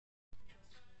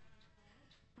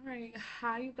right.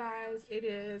 Hi, you guys. It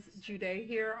is Jude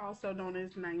here, also known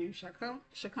as Nayu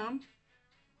Shakam.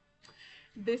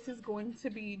 This is going to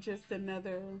be just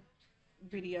another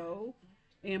video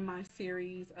in my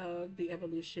series of the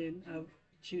evolution of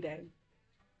Jude.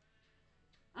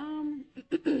 Um,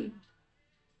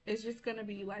 it's just going to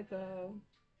be like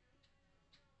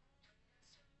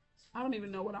I don't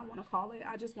even know what I want to call it.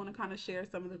 I just want to kind of share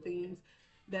some of the things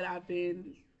that I've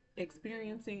been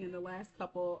experiencing in the last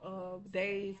couple of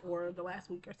days or the last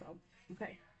week or so.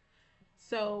 Okay.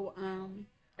 So,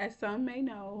 as some may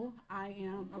know, I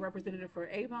am a representative for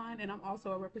Avon, and I'm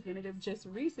also a representative just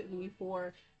recently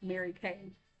for Mary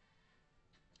Kay.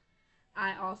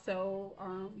 I also,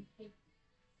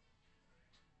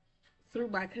 through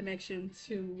my connection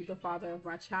to the father of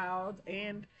my child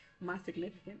and my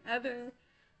significant other,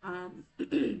 um,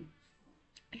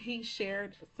 he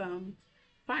shared some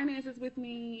finances with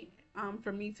me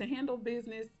for me to handle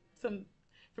business, some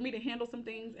for me to handle some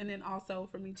things, and then also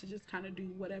for me to just kind of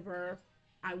do whatever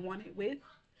I wanted with.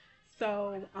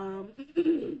 So,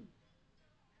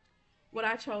 what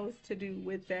I chose to do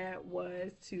with that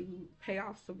was to pay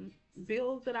off some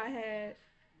bills that I had,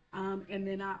 and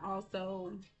then I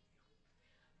also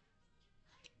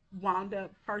wound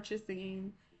up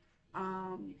purchasing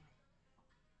um,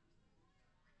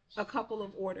 a couple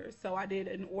of orders. So I did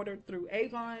an order through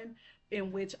Avon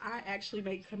in which I actually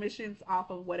make commissions off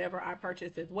of whatever I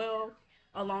purchase as well,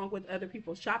 along with other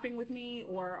people shopping with me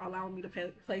or allowing me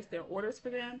to place their orders for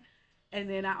them. And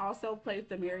then I also placed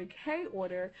the Mary Kay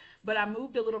order, but I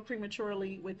moved a little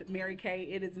prematurely with Mary Kay.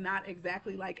 It is not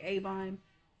exactly like Avon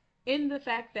in the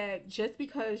fact that just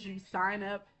because you sign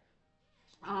up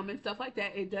and stuff like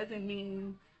that, it doesn't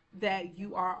mean that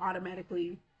you are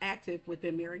automatically active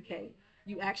within Mary Kay.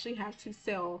 You actually have to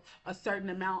sell a certain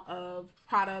amount of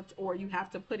product, or you have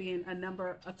to put in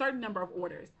a certain number of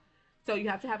orders. So you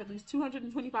have to have at least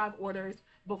 225 orders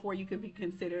before you can be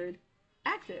considered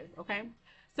active. Okay.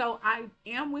 So I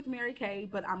am with Mary Kay,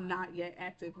 but I'm not yet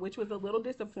active, which was a little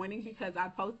disappointing because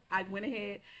I went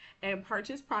ahead and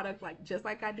purchased product like just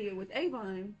like I did with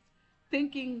Avon,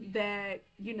 thinking that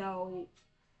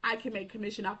I can make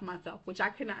commission off of myself, which I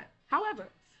cannot. However,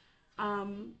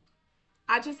 um,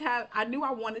 I knew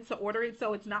I wanted to order it,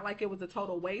 so it's not like it was a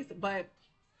total waste, but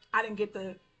I didn't get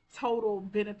the total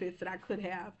benefits that I could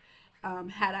have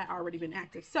had I already been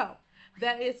active. So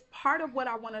that is part of what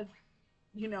I want to,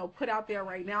 put out there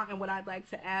right now, and what I'd like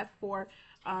to ask for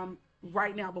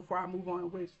right now before I move on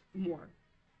with more.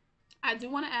 I do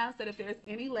want to ask that if there's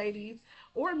any ladies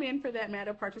or men for that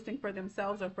matter purchasing for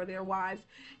themselves or for their wives,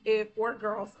 if or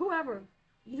girls, whoever,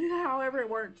 however it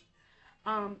works,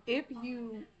 if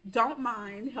you don't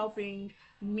mind helping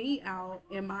me out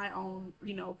in my own,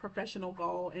 professional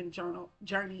goal and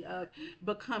journey of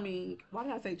becoming, why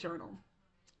did I say journal?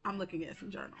 I'm looking at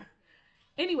some journal.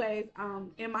 Anyways,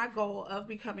 in my goal of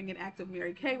becoming an active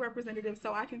Mary Kay representative,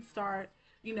 so I can start,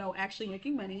 actually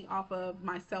making money off of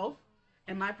myself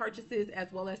and my purchases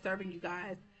as well as serving you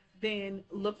guys, then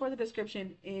look for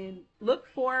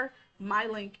my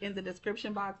link in the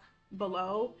description box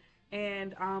below,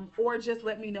 and or just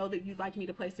let me know that you'd like me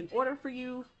to place an order for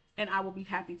you, and I will be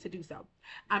happy to do so.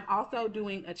 I'm also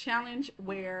doing a challenge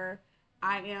where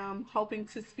I am hoping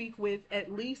to speak with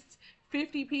at least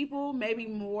 50 people, maybe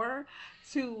more.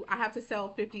 I have to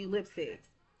sell 50 lipsticks,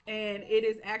 and it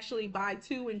is actually buy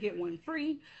two and get one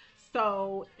free.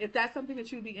 So if that's something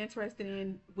that you'd be interested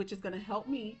in, which is going to help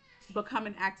me become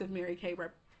an active Mary Kay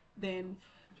rep, then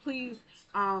please,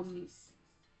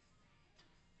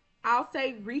 I'll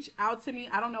say reach out to me.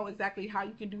 I don't know exactly how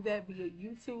you can do that via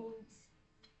YouTube.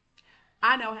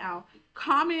 I know how.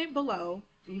 Comment below.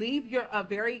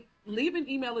 Leave an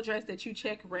email address that you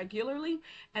check regularly,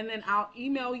 and then I'll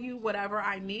email you whatever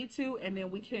I need to, and then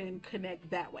we can connect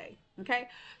that way. Okay.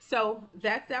 So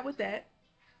that's that with that.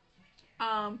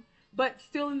 Um, but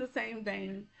still in the same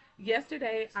vein,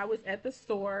 yesterday I was at the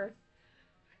store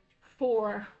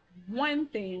for one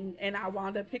thing, and I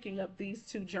wound up picking up these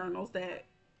two journals that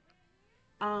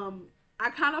um, I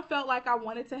kind of felt like I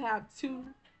wanted to have two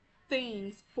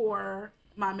things for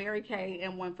my Mary Kay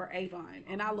and one for Avon.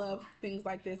 And I love things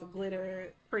like this,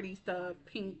 glitter, pretty stuff,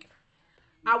 pink.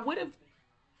 I would have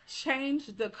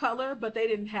changed the color, but they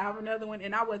didn't have another one,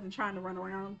 and I wasn't trying to run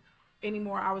around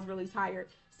anymore. I was really tired.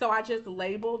 So I just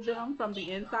labeled them from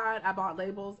the inside. I bought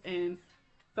labels, and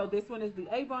so this one is the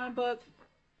Avon book.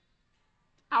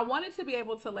 I wanted to be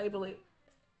able to label it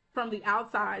from the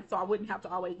outside so I wouldn't have to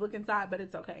always look inside, but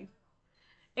it's okay.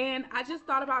 And I just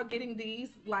thought about getting these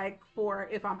like for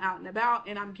if I'm out and about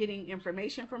and I'm getting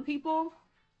information from people,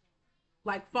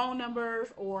 like phone numbers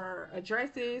or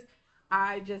addresses.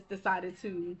 I just decided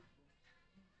to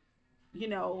you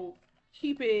know,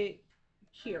 keep it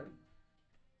here.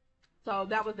 So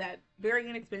that was that. Very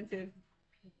inexpensive.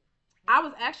 I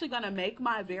was actually going to make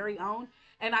my very own,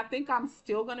 and I think I'm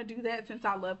still going to do that since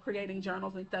I love creating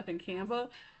journals and stuff in Canva.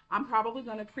 I'm probably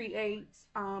going to create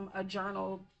a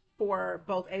journal for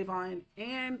both Avon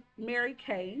and Mary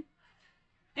Kay,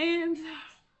 and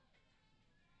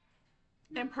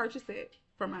purchase it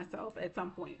for myself at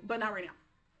some point, but not right now.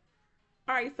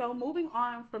 All right, so moving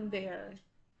on from there.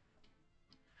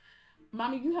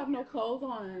 Mommy, you have no clothes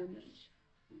on.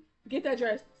 Get that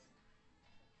dress.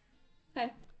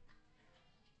 Hey,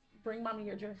 bring mommy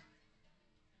your dress.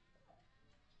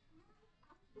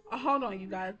 Hold on, you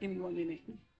guys. Give me 1 minute.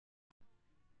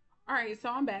 All right, so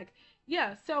I'm back.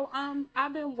 Yeah, so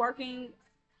I've been working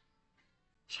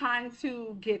trying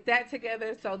to get that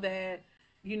together so that,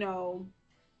 you know,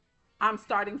 I'm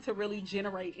starting to really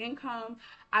generate income.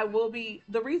 I will be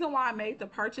the reason why I made the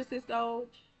purchases though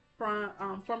from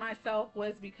for myself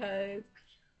was because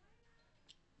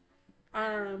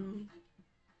um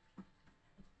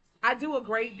I do a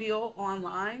great deal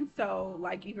online. So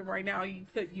like even right now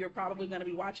you're probably going to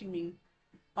be watching me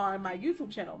on my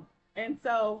YouTube channel. And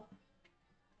so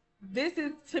this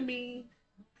is to me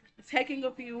taking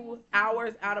a few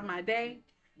hours out of my day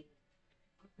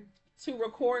to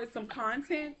record some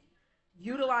content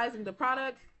utilizing the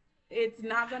products. It's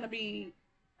not going to be,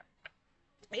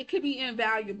 it could be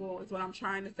invaluable is what I'm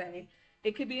trying to say.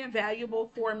 It could be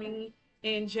invaluable for me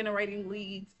in generating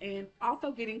leads and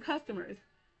also getting customers.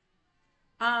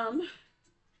 um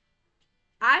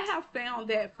I have found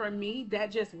that for me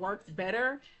that just works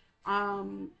better.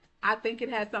 um I think it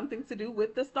has something to do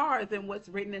with the stars and what's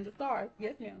written in the stars.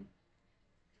 Yes ma'am.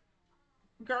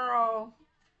 Girl,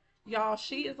 y'all,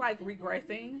 she is like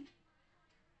regressing.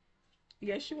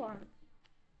 Yes you are.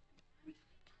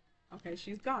 Okay,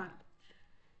 she's gone.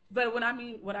 But when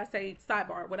I say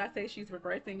sidebar, when I say she's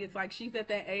regressing, it's like she's at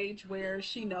that age where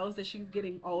she knows that she's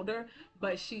getting older,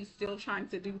 but she's still trying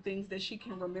to do things that she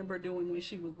can remember doing when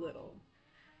she was little.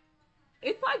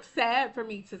 It's like sad for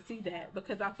me to see that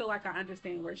because I feel like I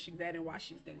understand where she's at and why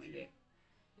she's doing it.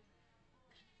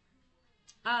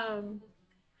 Um,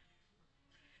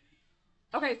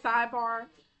 okay, sidebar.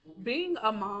 Being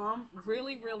a mom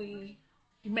really, really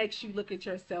makes you look at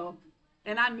yourself.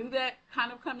 And I knew that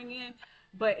kind of coming in,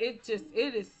 but it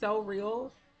is so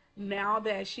real now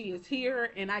that she is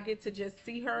here and I get to just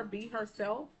see her be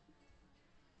herself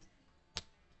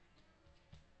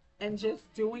and just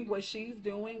doing what she's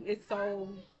doing. It's so,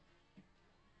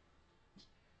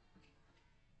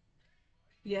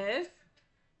 yes.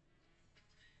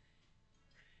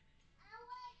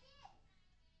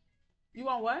 You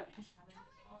want what?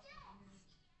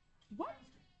 What?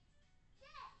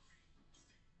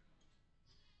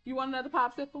 You want another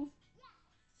popsicle?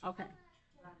 Okay.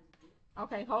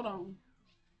 Okay, hold on.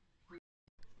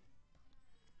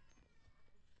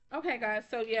 Okay, guys.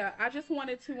 So yeah, I just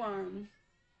wanted to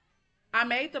I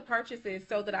made the purchases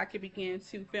so that I could begin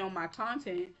to film my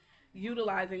content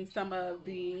utilizing some of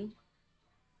the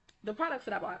products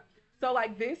that I bought. So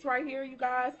like this right here, you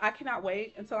guys, I cannot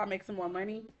wait until I make some more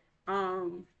money.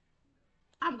 Um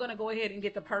I'm gonna go ahead and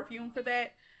get the perfume for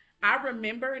that. I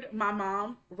remembered my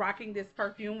mom rocking this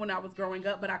perfume when I was growing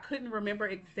up, but I couldn't remember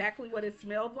exactly what it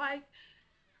smelled like.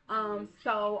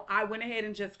 So I went ahead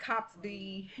and just copped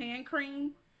the hand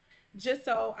cream just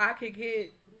so I could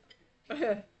get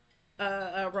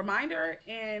a reminder.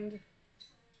 And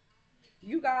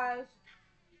you guys,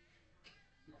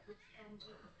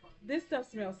 this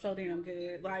stuff smells so damn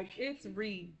good. Like it's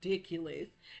ridiculous.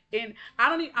 And I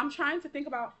don't even, I'm trying to think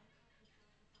about,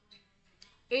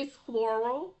 it's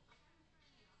floral.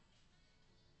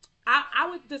 I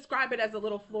would describe it as a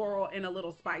little floral and a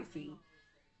little spicy.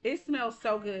 It smells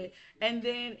so good. And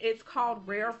then it's called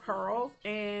Rare Pearls.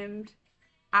 And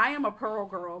I am a pearl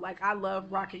girl. Like I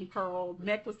love rocking pearl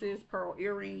necklaces, pearl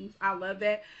earrings. I love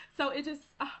that. So it just,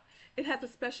 it has a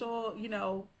special,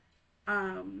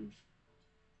 um,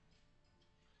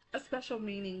 a special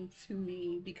meaning to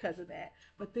me because of that.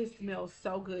 But this smells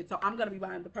so good. So I'm going to be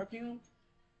buying the perfume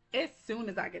as soon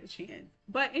as I get a chance.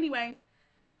 But anyway,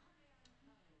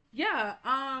 yeah,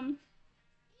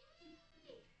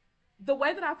 the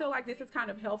way that I feel like this is kind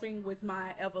of helping with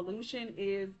my evolution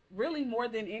is really more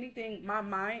than anything, my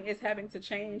mind is having to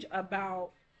change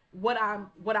about what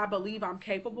I believe I'm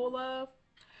capable of.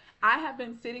 I have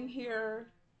been sitting here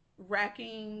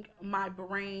racking my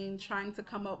brain trying to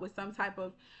come up with some type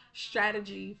of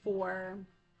strategy for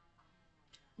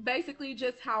basically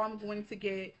just how I'm going to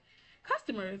get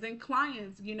customers and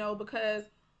clients, because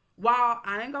while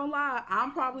I ain't gonna lie,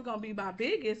 I'm probably gonna be my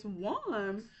biggest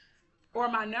one or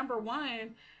my number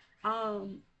one.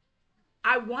 Um,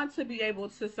 I want to be able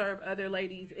to serve other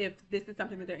ladies if this is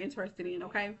something that they're interested in,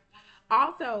 okay?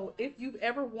 Also, if you've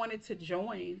ever wanted to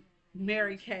join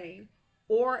Mary Kay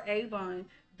or Avon,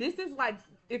 this is like,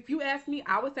 if you ask me,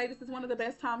 I would say this is one of the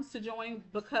best times to join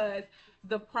because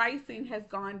the pricing has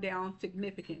gone down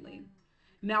significantly.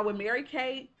 Now with Mary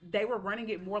Kay, they were running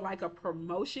it more like a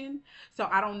promotion. So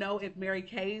I don't know if Mary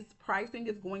Kay's pricing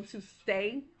is going to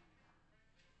stay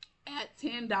at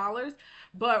 $10,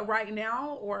 but right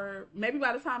now, or maybe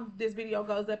by the time this video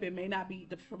goes up, it may not be,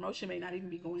 the promotion may not even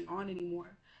be going on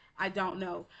anymore. I don't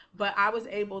know, but I was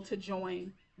able to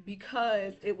join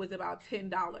because it was about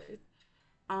 $10.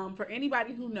 For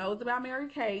anybody who knows about Mary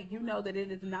Kay, you know that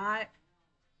it is not,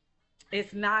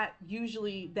 it's not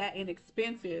usually that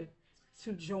inexpensive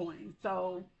to join.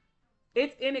 So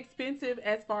it's inexpensive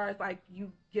as far as like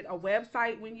you get a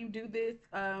website when you do this.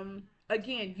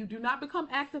 Again, you do not become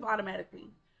active automatically.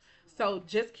 So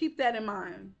just keep that in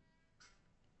mind.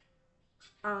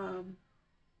 Um,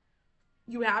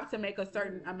 you have to make a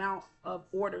certain amount of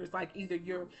orders. Like either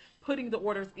you're putting the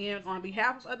orders in on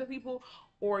behalf of other people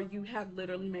or you have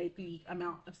literally made the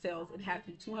amount of sales. It has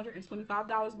to be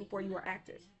 $225 before you are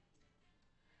active.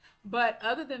 But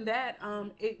other than that,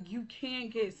 you can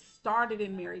get started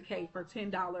in Mary Kay for $10,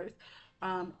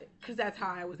 because that's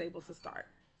how I was able to start.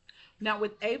 Now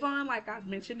with Avon, like I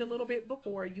mentioned a little bit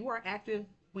before, you are active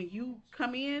when you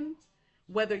come in,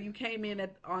 whether you came in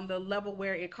on the level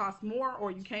where it costs more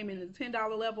or you came in at the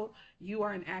 $10 level, you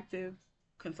are an active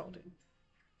consultant.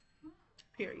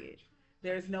 Period.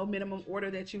 There's no minimum order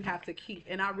that you have to keep.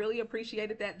 And I really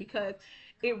appreciated that because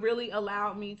it really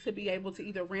allowed me to be able to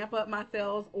either ramp up my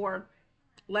sales or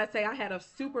let's say I had a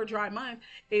super dry month,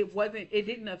 it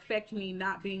didn't affect me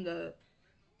not being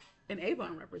an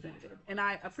Avon representative. And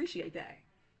I appreciate that.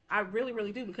 I really,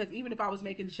 really do, because even if I was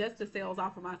making just the sales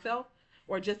off of myself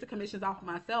or just the commissions off of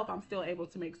myself, I'm still able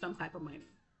to make some type of money.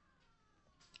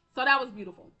 So that was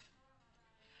beautiful.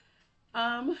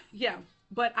 Yeah,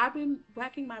 but I've been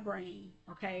racking my brain.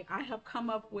 Okay. I have come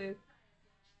up with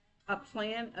a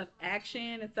plan of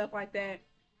action and stuff like that.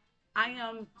 I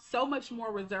am so much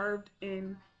more reserved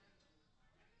in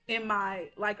my,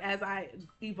 like, as I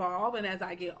evolve and as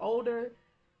I get older,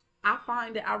 I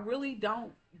find that I really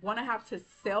don't want to have to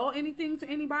sell anything to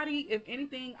anybody. If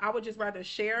anything, I would just rather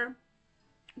share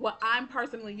what I'm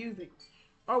personally using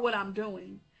or what I'm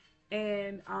doing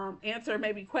and answer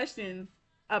maybe questions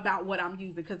about what I'm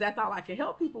using, because that's all I can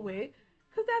help people with,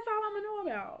 because that's all I'm gonna know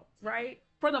about, right?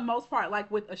 For the most part, like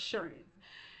with assurance.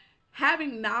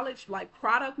 Having knowledge, like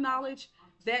product knowledge,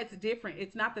 that's different.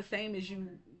 It's not the same as you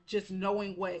just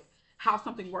knowing how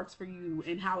something works for you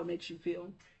and how it makes you feel.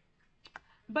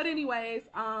 But anyways,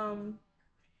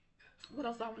 what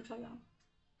else I want to tell y'all?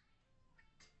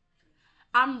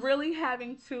 I'm really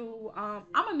having to. I'm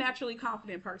a naturally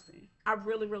confident person. I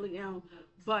really, really am.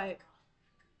 But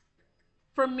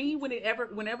for me,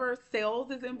 whenever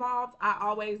sales is involved, I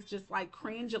always just like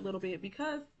cringe a little bit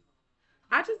because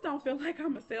I just don't feel like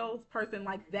I'm a salesperson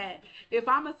like that. If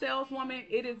I'm a saleswoman,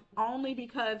 it is only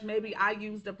because maybe I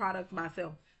use the product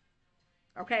myself,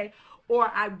 okay, or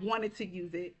I wanted to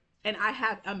use it and I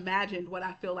have imagined what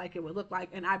I feel like it would look like,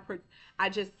 and I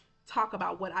just talk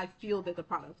about what I feel that the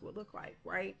product would look like,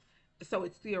 right? So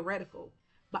it's theoretical.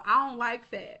 But I don't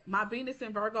like that. My Venus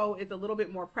in Virgo is a little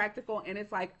bit more practical, and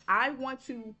it's like I want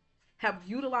to have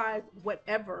utilized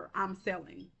whatever I'm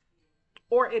selling,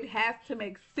 or it has to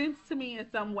make sense to me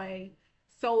in some way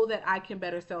so that I can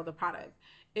better sell the product.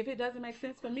 If it doesn't make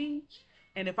sense for me,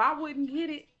 and if I wouldn't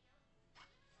get it,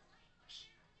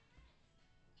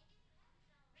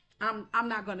 I'm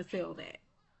not going to sell that.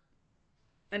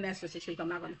 And that's just the truth. I'm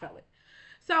not going to sell it.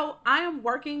 So I am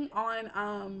working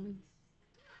on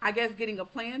I guess getting a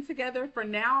plan together for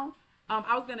now.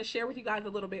 I was going to share with you guys a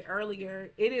little bit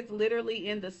earlier. It is literally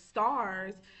in the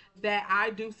stars that I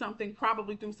do something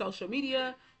probably through social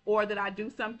media, or that I do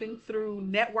something through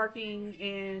networking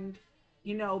and,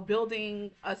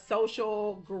 building a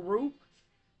social group,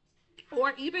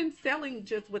 or even selling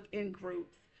just within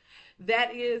groups.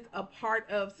 That is a part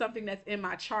of something that's in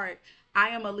my chart. I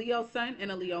am a Leo sun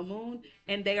and a Leo moon,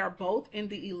 and they are both in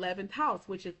the 11th house,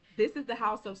 which is, this is the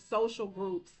house of social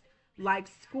groups like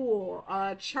school,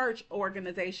 church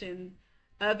organization,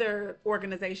 other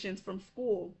organizations from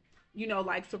school,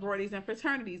 like sororities and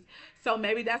fraternities. So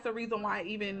maybe that's the reason why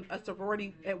even a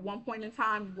sorority at one point in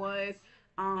time was,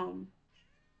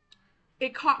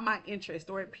 it caught my interest,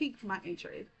 or it piqued my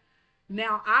interest.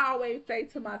 Now, I always say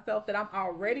to myself that I'm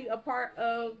already a part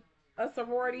of a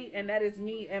sorority, and that is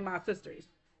me and my sisters,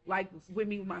 like with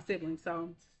me with my siblings.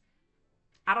 So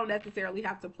I don't necessarily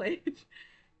have to pledge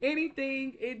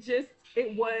anything.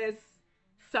 It was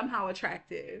somehow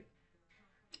attractive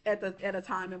at a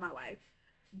time in my life.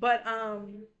 But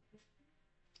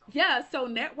yeah, so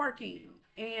networking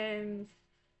and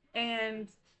and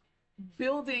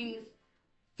building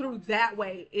through that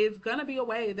way is gonna be a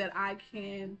way that I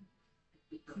can,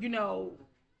 you know,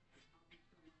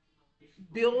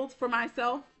 build for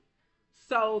myself.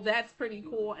 So that's pretty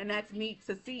cool and that's neat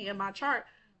to see in my chart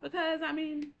because I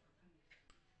mean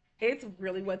it's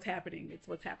really what's happening. It's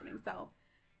what's happening. So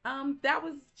that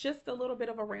was just a little bit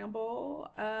of a ramble.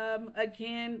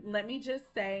 Again, let me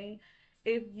just say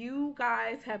if you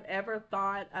guys have ever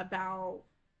thought about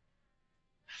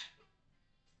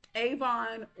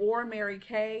Avon or Mary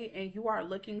Kay and you are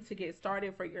looking to get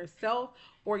started for yourself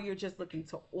or you're just looking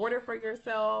to order for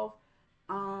yourself,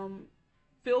 um,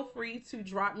 feel free to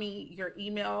drop me your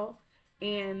email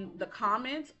in the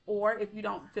comments, or if you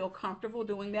don't feel comfortable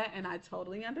doing that, and I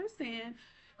totally understand,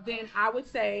 then I would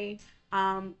say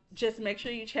just make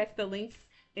sure you check the links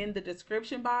in the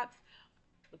description box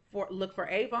for look for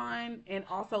Avon and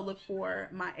also look for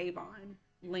my Avon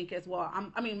link as well.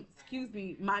 I mean, excuse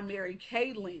me, my Mary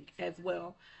Kay link as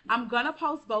well. I'm gonna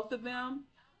post both of them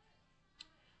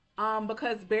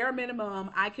because bare minimum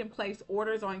I can place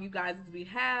orders on you guys'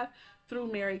 behalf through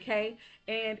Mary Kay,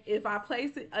 and if I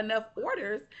place enough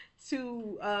orders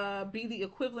to be the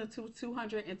equivalent to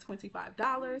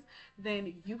 $225,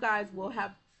 then you guys will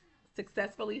have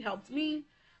successfully helped me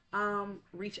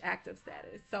reach active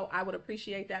status. So I would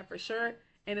appreciate that for sure,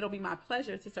 and it'll be my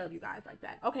pleasure to serve you guys like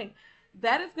that. Okay,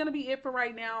 that is going to be it for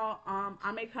right now.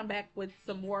 I may come back with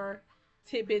some more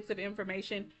tidbits of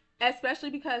information, especially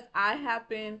because I have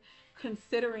been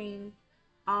considering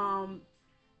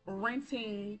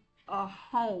renting a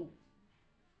home.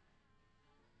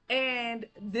 And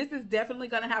this is definitely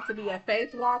going to have to be a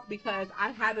faith walk because I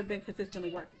haven't been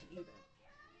consistently working either.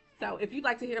 So if you'd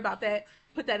like to hear about that,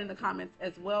 put that in the comments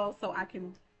as well so I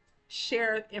can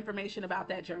share information about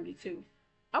that journey too.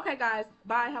 Okay, guys,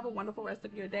 bye. Have a wonderful rest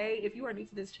of your day. If you are new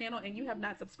to this channel and you have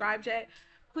not subscribed yet,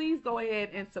 please go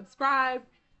ahead and subscribe.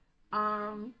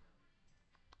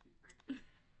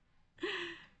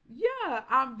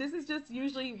 Yeah, this is just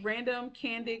usually random,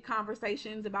 candid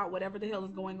conversations about whatever the hell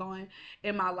is going on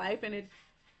in my life. And it's,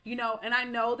 you know, and I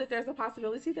know that there's a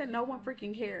possibility that no one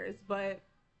freaking cares, but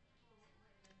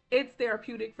it's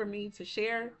therapeutic for me to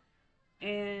share.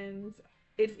 And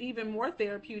it's even more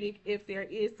therapeutic if there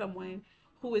is someone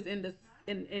who is in this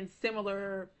in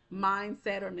similar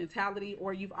mindset or mentality,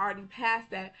 or you've already passed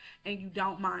that and you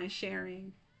don't mind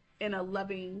sharing in a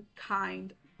loving,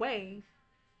 kind way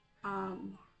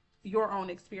your own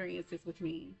experiences with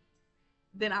me,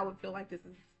 then I would feel like this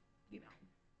is, you know,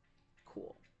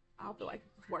 cool. I'll feel like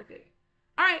it's worth it.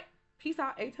 All right. Peace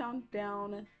out. A-Town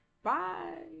down.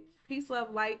 Bye. Peace,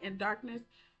 love, light, and darkness,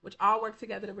 which all work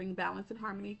together to bring balance and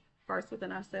harmony, first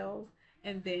within ourselves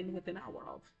and then within our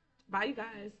world. Bye, you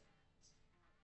guys.